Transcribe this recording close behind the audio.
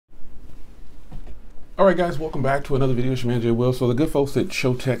All right, guys, welcome back to another video. It's your man, Jay Will. So the good folks at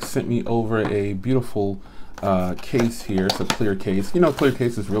ChoeTech sent me over a beautiful case here. It's a clear case. You know, clear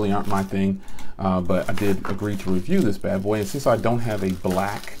cases really aren't my thing, but I did agree to review this bad boy. And since I don't have a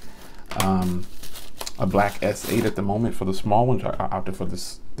black S8 at the moment for the small one, I opted for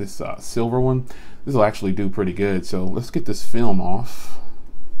this silver one. This will actually do pretty good. So let's get this film off.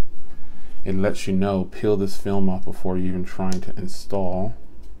 It lets you know, peel this film off before you're even trying to install.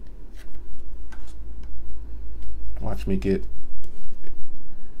 Watch me get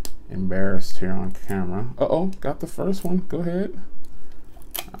embarrassed here on camera. Uh-oh, got the first one. Go ahead.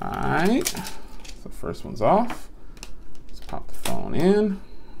 All right, so the first one's off. Let's pop the phone in.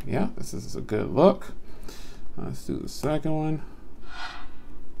 Yeah, this is a good look. Let's do the second one.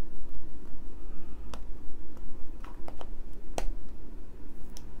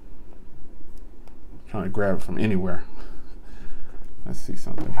 Trying to grab it from anywhere. Let's see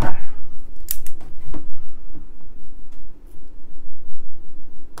something here.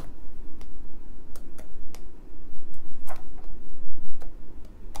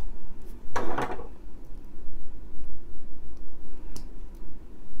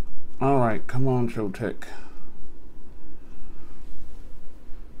 All right, come on, ChoeTech.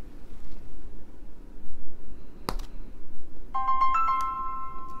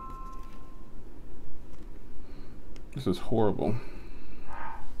 This is horrible.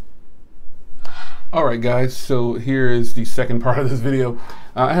 All right, guys, so here is the second part of this video.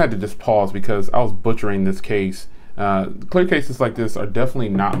 I had to just pause because I was butchering this case. Clear cases like this are definitely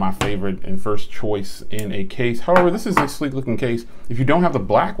not my favorite and first choice in a case. However, this is a sleek looking case. If you don't have the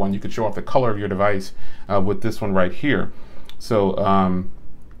black one, you could show off the color of your device with this one right here. So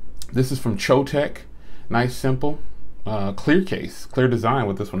this is from ChoeTech. Nice, simple, clear case, clear design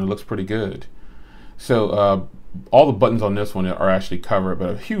with this one. It looks pretty good. So all the buttons on this one are actually covered,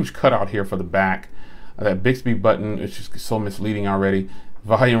 but a huge cutout here for the back. That Bixby button is just so misleading already.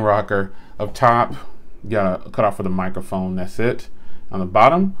 Volume rocker up top. You got a cutout for the microphone. That's it. On the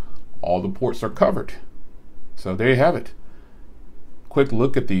bottom, all the ports are covered. So there you have it. Quick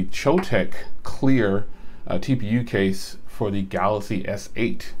look at the ChoeTech clear TPU case for the Galaxy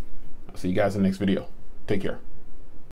S8. I'll see you guys in the next video. Take care.